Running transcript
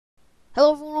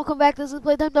welcome back. This is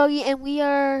Playtime Doggy, and we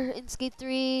are in Skate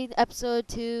 3, Episode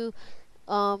 2.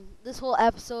 This whole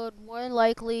episode, more than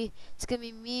likely, it's gonna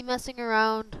be me messing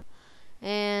around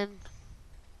and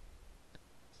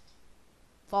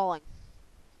falling.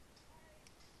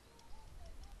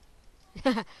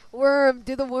 Worm,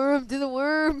 do the worm, do the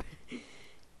worm.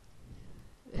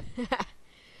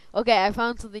 Okay, I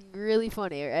found something really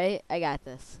funny, right? I got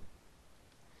this.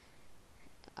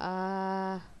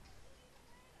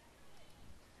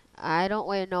 I don't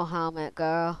wear no helmet,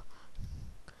 girl.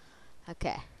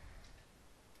 Okay.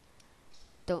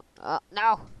 Don't,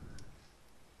 no.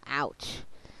 Ouch.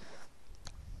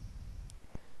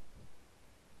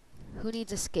 Who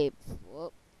needs escape?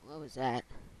 Whoop, what was that?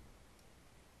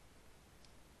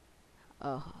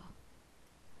 Oh.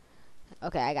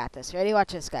 Okay, I got this. Ready?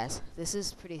 Watch this, guys. This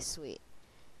is pretty sweet.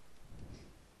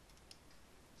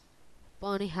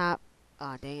 Bunny hop.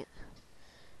 Aw, dang it.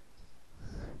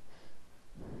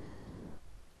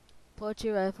 Put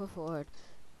your rifle forward.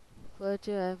 Put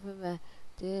your rifle back.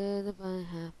 Do the bunny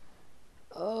hop.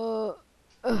 Oh.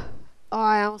 Oh,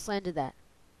 I almost landed that.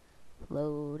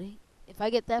 Loading. If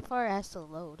I get that far, it has to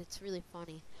load. It's really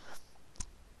funny.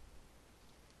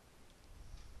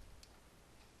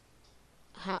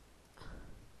 How?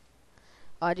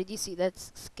 Oh, did you see that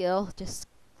skill? Just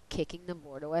kicking the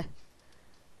board away.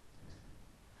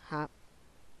 Hop.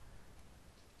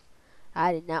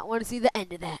 I did not want to see the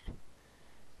end of that.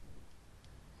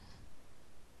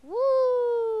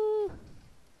 Woo!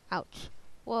 Ouch.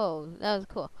 Whoa, that was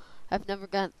cool. I've never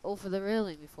gone over the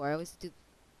railing before. I always do.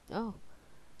 Oh.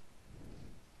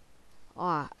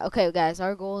 Ah, okay, guys.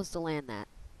 Our goal is to land that.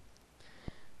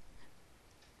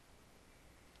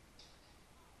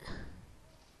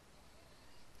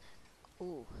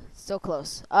 Ooh, so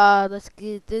close. Let's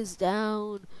get this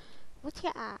down. What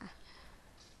ya?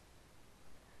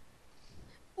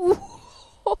 Ooh.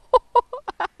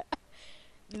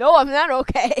 No, I'm not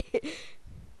okay.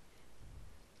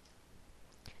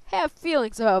 Have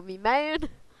feelings about me, man.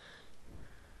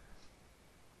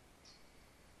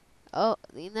 Oh,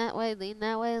 lean that way, lean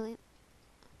that way, lean.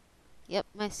 Yep,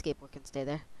 my skateboard can stay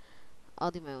there.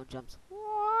 I'll do my own jumps.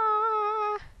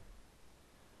 Oh,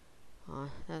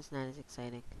 that's not as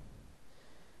exciting.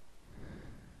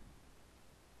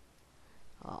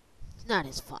 Oh, it's not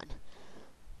as fun.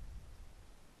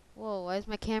 Whoa, why does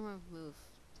my camera move?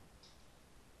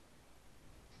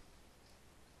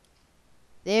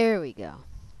 There we go.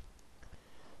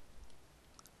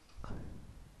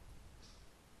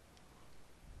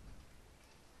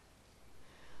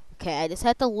 Okay, I just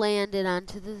had to land it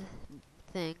onto the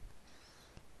thing.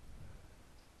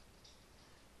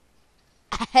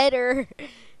 Header!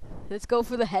 Let's go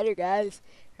for the header, guys.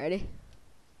 Ready?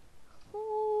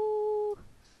 Ooh.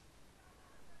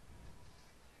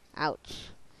 Ouch.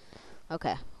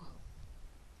 Okay.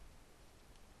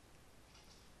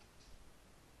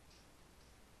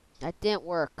 That didn't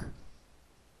work.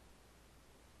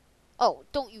 Oh,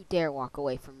 don't you dare walk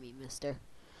away from me, mister.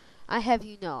 I have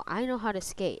you know, I know how to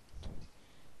skate.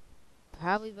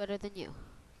 Probably better than you.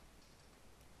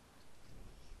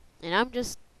 And I'm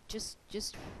just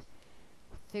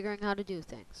figuring how to do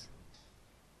things.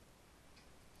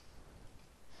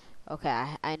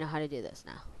 Okay, I know how to do this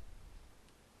now.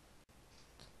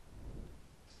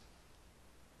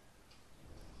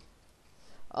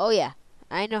 Oh yeah,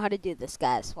 I know how to do this,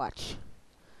 guys. Watch.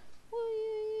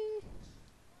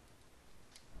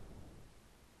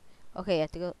 Okay, you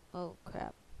have to go. Oh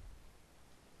crap.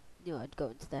 Knew I'd go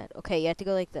into that. Okay, you have to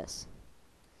go like this.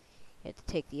 You have to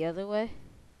take the other way.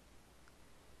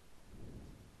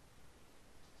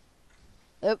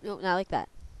 Oh, no, not like that.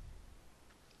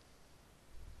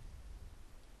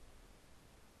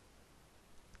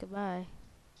 Goodbye.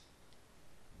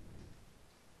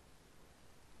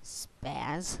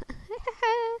 Spaz.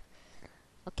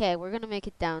 Okay, we're gonna make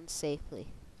it down safely.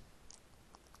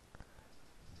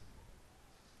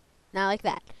 Not like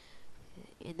that.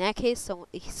 In that case,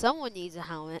 someone needs a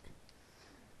helmet.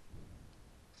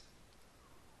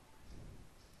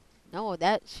 No,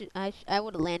 that I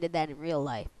would have landed that in real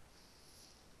life.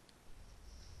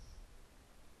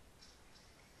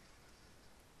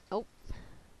 Oh.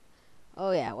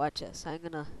 Oh yeah, watch this. I'm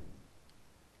gonna.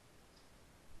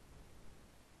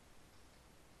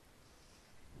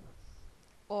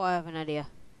 Oh, I have an idea.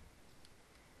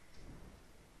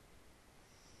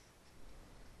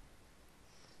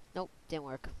 Nope, didn't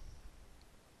work.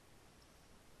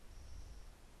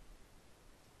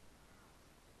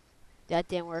 That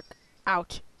didn't work.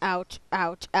 Ouch, ouch,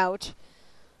 ouch, ouch.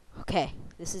 Okay,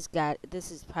 this is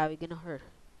probably gonna hurt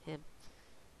him.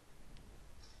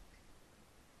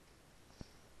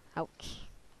 Ouch.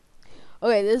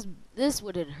 Okay, this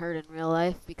wouldn't hurt in real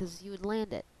life because you would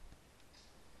land it.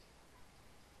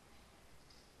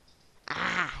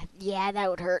 Ah, yeah, that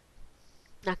would hurt.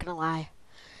 Not gonna lie.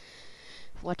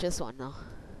 Watch this one though.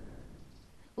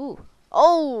 Ooh.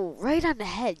 Oh, right on the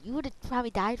head. You would have probably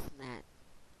died from that.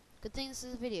 Good thing this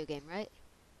is a video game, right?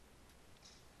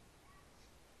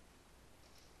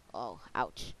 Oh,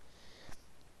 ouch.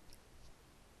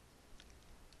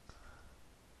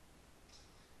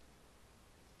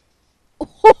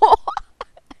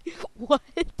 What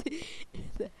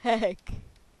the heck?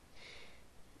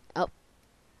 Oh,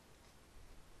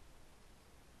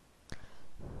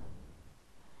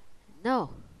 no.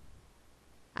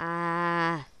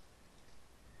 Ah.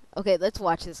 Okay, let's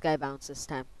watch this guy bounce this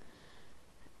time.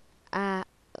 Ah.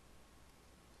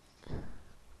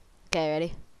 Okay,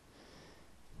 ready?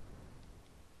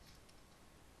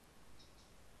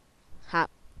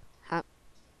 Hop, hop.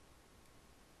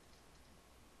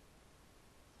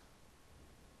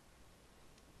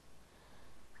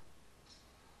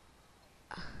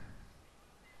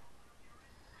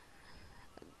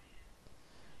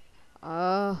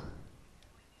 Oh.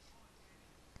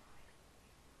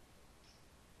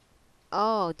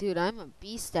 Oh, dude, I'm a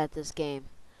beast at this game.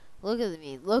 Look at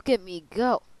me. Look at me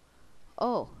go.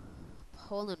 Oh,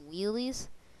 pulling wheelies.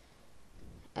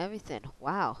 Everything.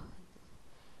 Wow.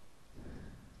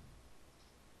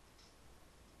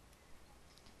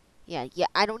 Yeah, yeah,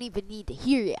 I don't even need to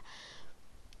hear ya.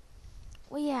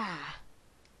 Well, yeah.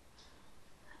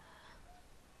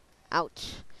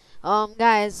 Ouch.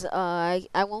 Guys, I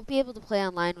won't be able to play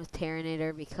online with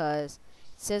Terranator because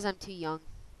it says I'm too young,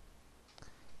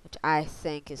 which I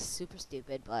think is super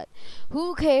stupid, but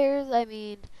who cares? I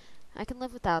mean, I can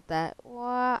live without that.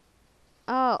 What?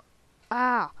 Oh.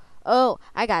 Ah. Oh,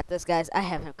 I got this, guys. I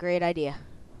have a great idea.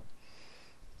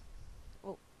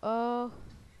 Oh. Oh.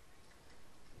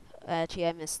 Actually,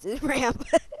 I missed the ramp.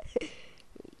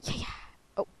 Yeah.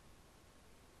 Oh.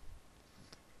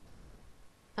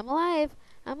 I'm alive.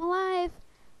 I'm alive.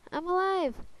 I'm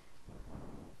alive.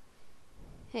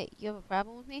 Hey, you have a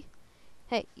problem with me?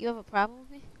 Hey, you have a problem with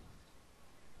me?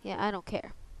 Yeah, I don't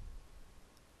care.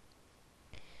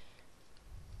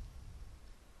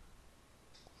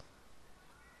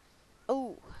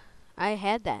 Oh, I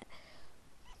had that.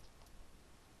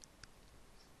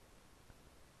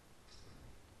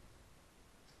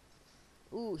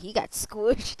 Ooh, he got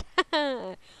squished.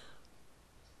 Let's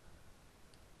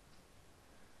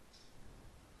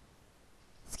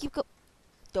keep go.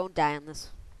 Don't die on this.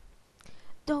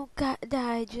 Don't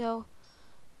die, Joe.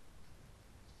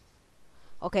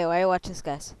 Okay, why watch this,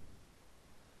 guys?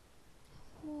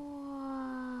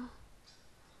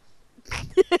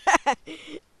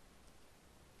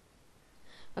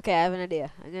 Okay, I have an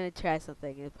idea. I'm gonna try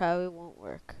something. It probably won't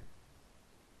work.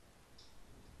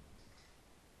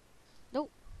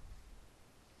 Nope.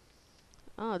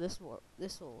 Oh, this will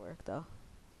work though.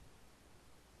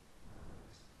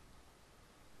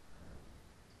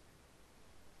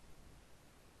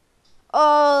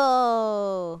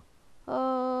 Oh,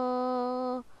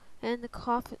 oh, and the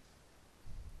coffin.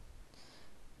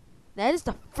 That is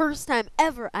the first time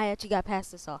ever I actually got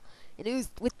past this all, and it was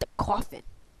with the coffin.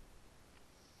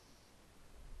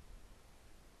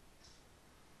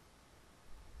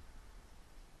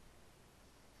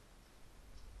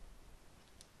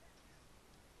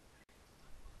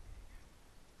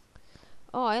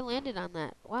 Oh, I landed on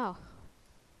that. Wow.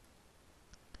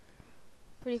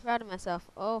 Pretty proud of myself.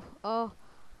 Oh, oh.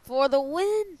 For the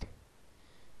win!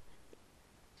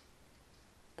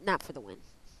 Not for the win.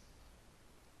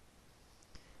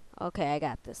 Okay, I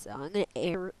got this. So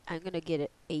I'm gonna get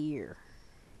it a year.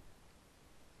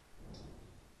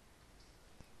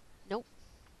 Nope.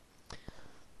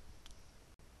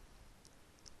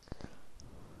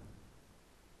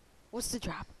 What's the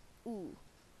drop? Ooh.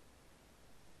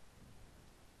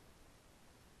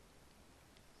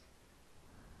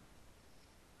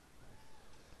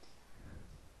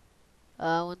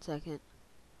 One second.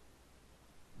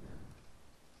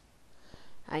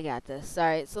 I got this.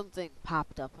 Sorry, something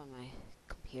popped up on my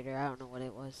computer. I don't know what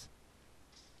it was.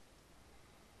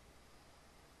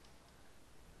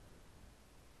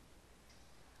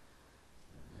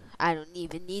 I don't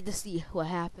even need to see what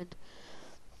happened.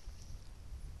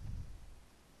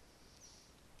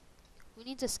 Who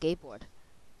needs a skateboard?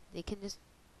 They can just...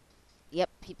 Yep,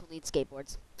 people need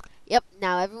skateboards. Yep,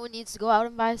 now everyone needs to go out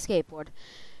and buy a skateboard.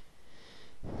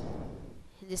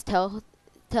 And just tell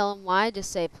them why.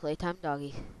 Just say playtime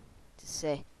doggy. Just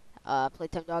say,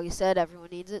 playtime doggy said everyone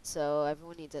needs it, so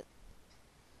everyone needs it.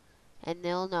 And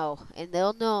they'll know. And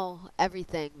they'll know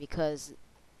everything because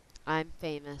I'm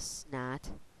famous, not.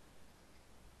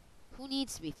 Who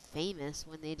needs to be famous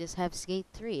when they just have Skate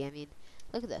 3? I mean,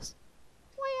 look at this.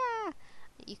 Wah!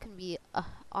 You can be a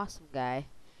awesome guy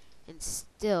and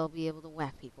still be able to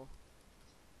whack people.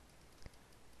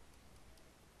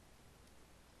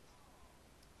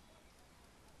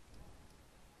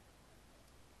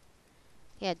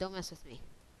 Yeah, don't mess with me.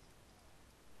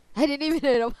 I didn't even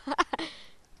hit him.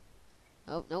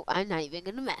 Oh, nope, I'm not even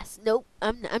gonna mess. Nope,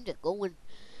 I'm just going.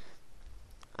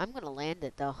 I'm gonna land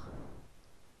it though.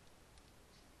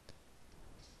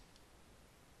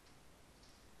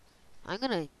 I'm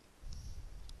gonna.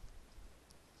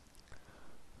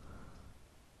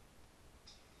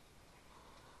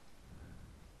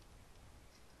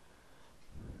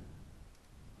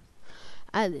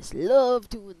 I just love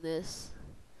doing this.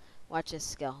 Watch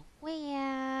this go.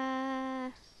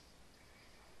 Wah!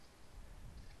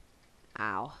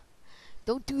 Ow.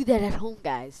 Don't do that at home,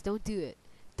 guys. Don't do it.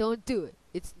 Don't do it.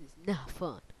 It's not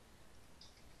fun.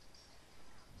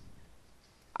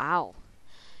 Ow.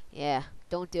 Yeah,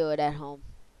 don't do it at home.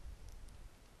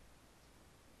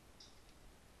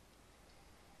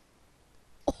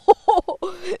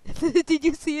 Oh, did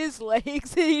you see his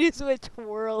legs? He just went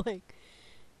twirling.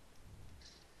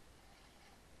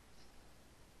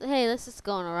 Hey, let's just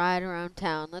go on a ride around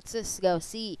town. Let's just go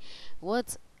see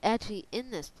what's actually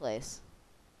in this place.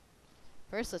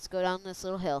 First, let's go down this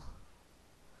little hill.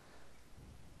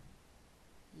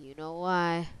 You know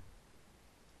why.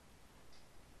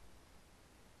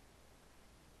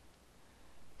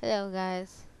 Hello,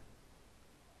 guys.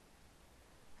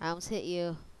 I almost hit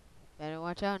you. Better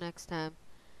watch out next time.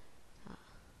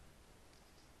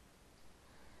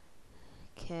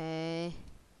 Okay.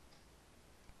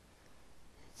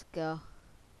 Let's go.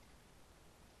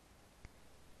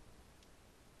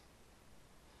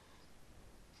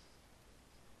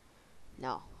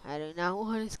 No, I do not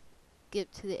want to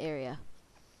skip to the area.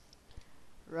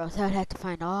 Or else I'd have to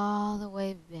find all the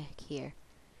way back here.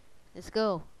 Let's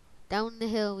go. Down the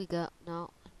hill we go.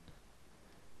 No.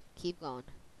 Keep going.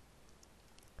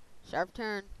 Sharp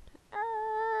turn.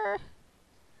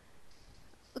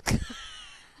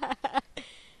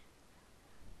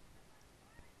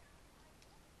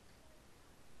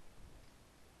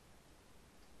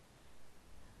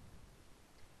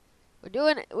 We're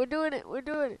doing it. We're doing it. We're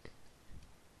doing it.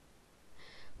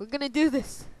 We're gonna do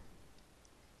this.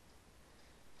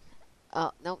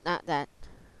 Oh, no, not that.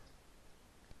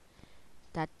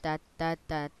 Da da da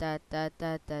da da da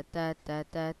da da da da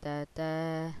da da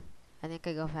da. I think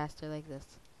I go faster like this.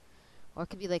 Or it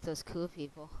could be like those cool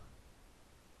people.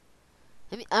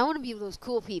 I mean, I want to be those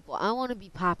cool people. I want to be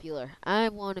popular. I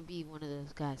want to be one of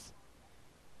those guys.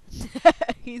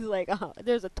 He's like, oh,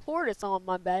 there's a tortoise on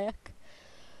my back.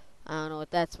 I don't know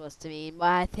what that's supposed to mean, but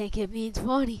I think it means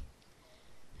funny.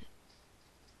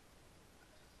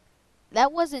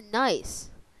 That wasn't nice.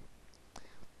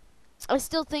 I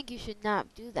still think you should not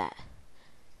do that.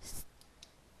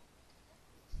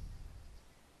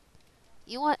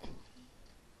 You know what?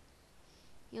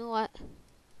 You know what?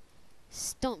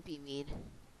 Don't be mean.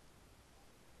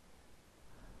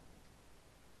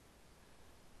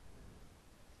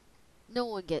 No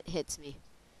one hits me.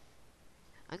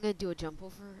 I'm gonna do a jump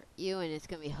over you, and it's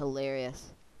gonna be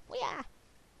hilarious. Yeah.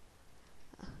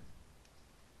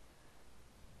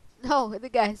 No, the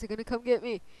guys are gonna come get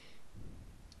me.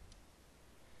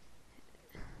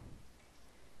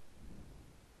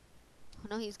 Oh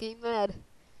no, he's getting mad.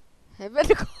 I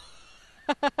better go.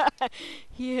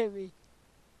 He hit me.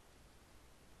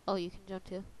 Oh, you can jump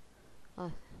too?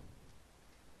 Oh.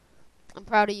 I'm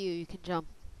proud of you. You can jump.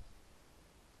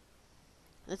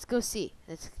 Let's go see.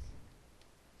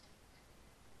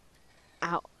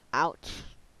 Ow. Ouch.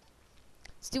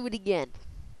 Let's do it again.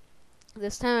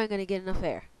 This time I'm gonna get enough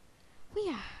air.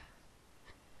 Yeah.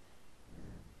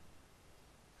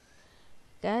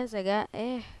 Guys, I got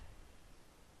air.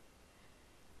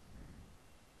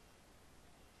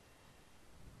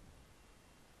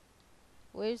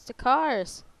 Where's the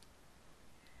cars?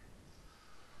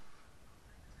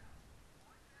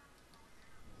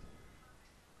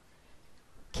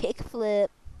 Kickflip.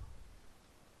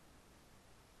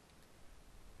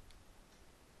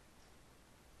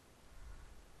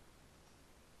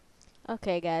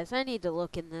 Okay, guys, I need to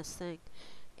look in this thing.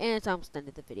 And it's almost done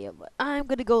with the video, but I'm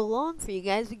gonna go long for you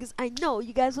guys because I know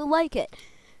you guys will like it.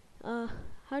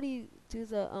 How do you do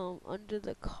the, under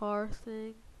the car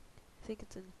thing? I think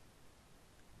it's in...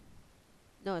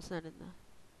 No, it's not in the...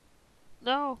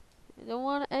 No! I don't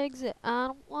want to exit. I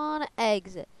don't want to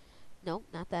exit. Nope,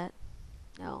 not that.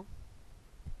 No.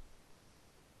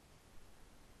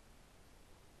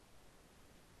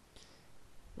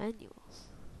 Manuals.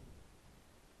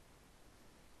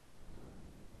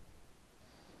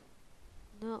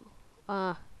 No.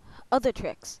 Other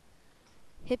tricks.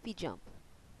 Hippie jump.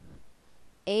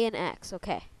 A and X.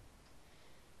 Okay.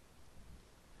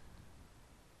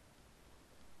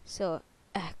 So,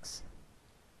 X.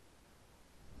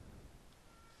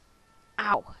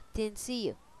 Ow! Didn't see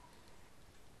you.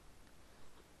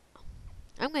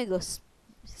 I'm gonna go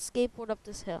skateboard up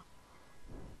this hill.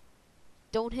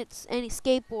 Don't hit any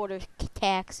skateboarders,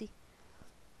 taxi.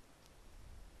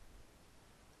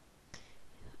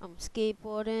 I'm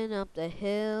skateboarding up the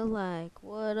hill like,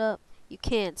 what up? You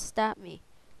can't stop me.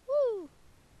 Woo!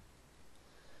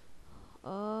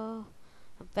 Oh,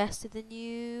 I'm faster than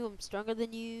you. I'm stronger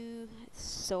than you. It's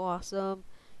so awesome.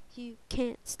 You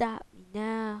can't stop me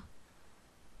now.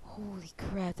 Holy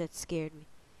crap, that scared me.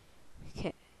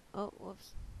 Okay. Oh,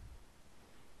 whoops.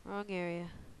 Wrong area.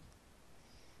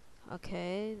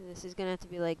 Okay, this is gonna have to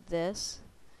be like this.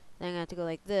 Then I'm gonna have to go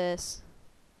like this.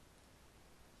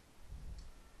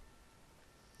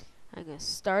 I'm gonna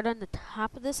start on the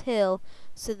top of this hill,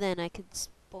 so then I could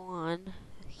spawn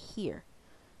here.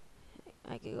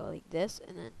 I could go like this,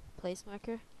 and then place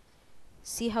marker.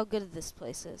 See how good this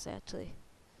place is, actually.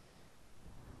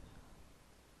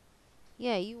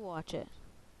 Yeah, you watch it.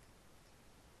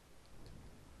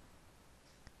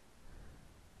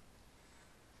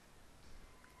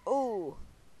 Oh!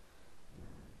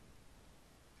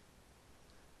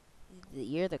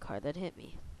 You're the car that hit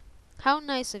me. How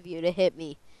nice of you to hit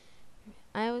me.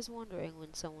 I was wondering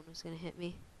when someone was gonna hit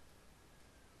me.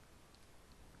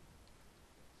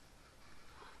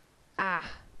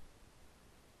 Ah!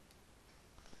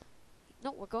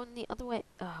 No, we're going the other way.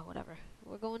 Whatever.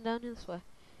 We're going down this way.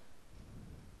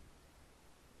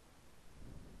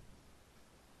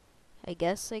 I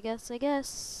guess.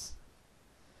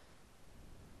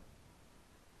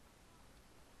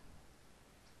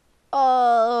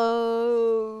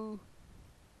 Oh!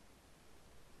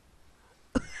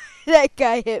 That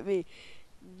guy hit me.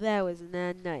 That was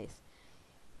not nice.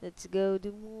 Let's go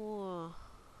do more.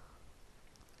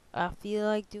 I feel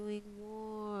like doing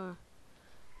more.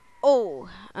 Oh,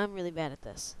 I'm really bad at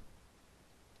this.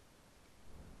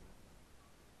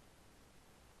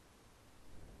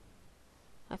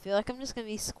 I feel like I'm just gonna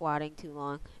be squatting too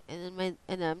long, and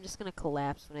then I'm just gonna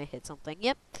collapse when I hit something.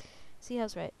 Yep. See, I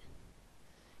was right.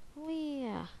 Oh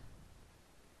yeah.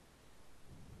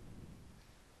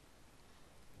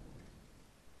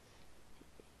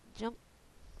 Jump.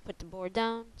 Put the board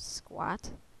down.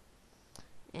 Squat.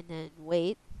 And then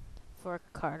wait for a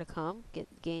car to come.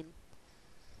 Gain.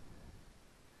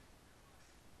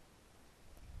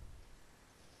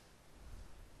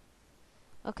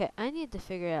 Okay, I need to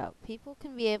figure out. People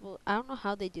can be able. I don't know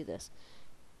how they do this.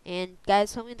 And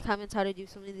guys, tell me in the comments how to do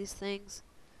some of these things.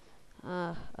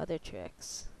 Other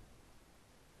tricks.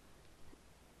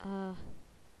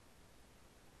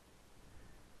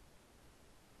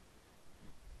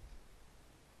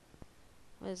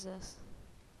 What is this?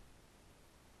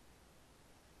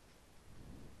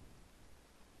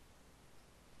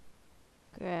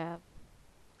 Grab.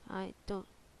 I don't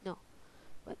know.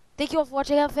 But thank you all for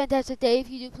watching. Have a fantastic day.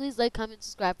 If you do, please like, comment,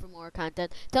 subscribe for more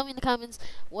content. Tell me in the comments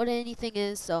what anything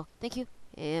is. So, thank you,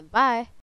 and bye.